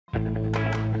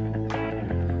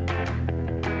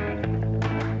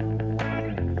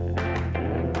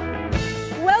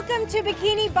to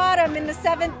Bikini Bottom in the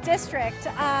 7th District.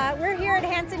 We're here at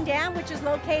Hansen Dam, which is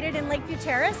located in Lakeview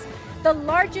Terrace, the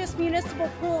largest municipal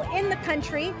pool in the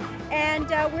country, and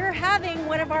we're having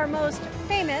one of our most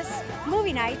famous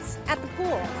movie nights at the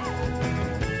pool.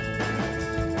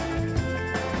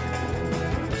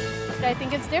 I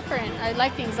think it's different. I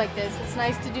like things like this. It's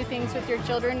nice to do things with your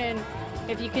children, and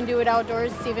if you can do it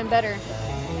outdoors, it's even better.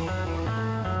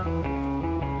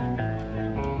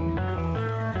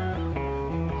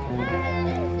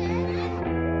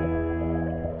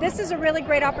 This is a really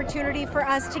great opportunity for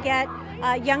us to get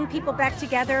young people back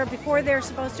together before they're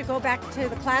supposed to go back to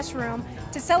the classroom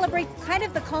to celebrate kind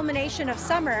of the culmination of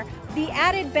summer. The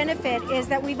added benefit is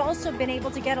that we've also been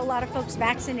able to get a lot of folks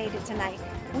vaccinated tonight.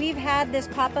 We've had this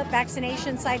pop-up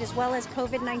vaccination site as well as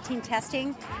COVID-19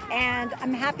 testing, and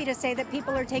I'm happy to say that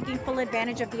people are taking full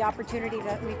advantage of the opportunity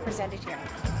that we've presented here.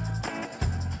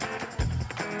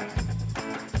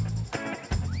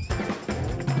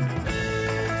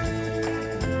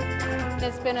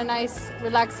 It's been a nice,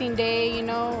 relaxing day, you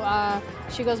know.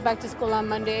 She goes back to school on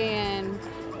Monday, and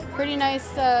pretty nice,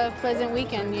 pleasant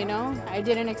weekend, you know. I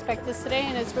didn't expect this today,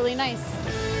 and it's really nice.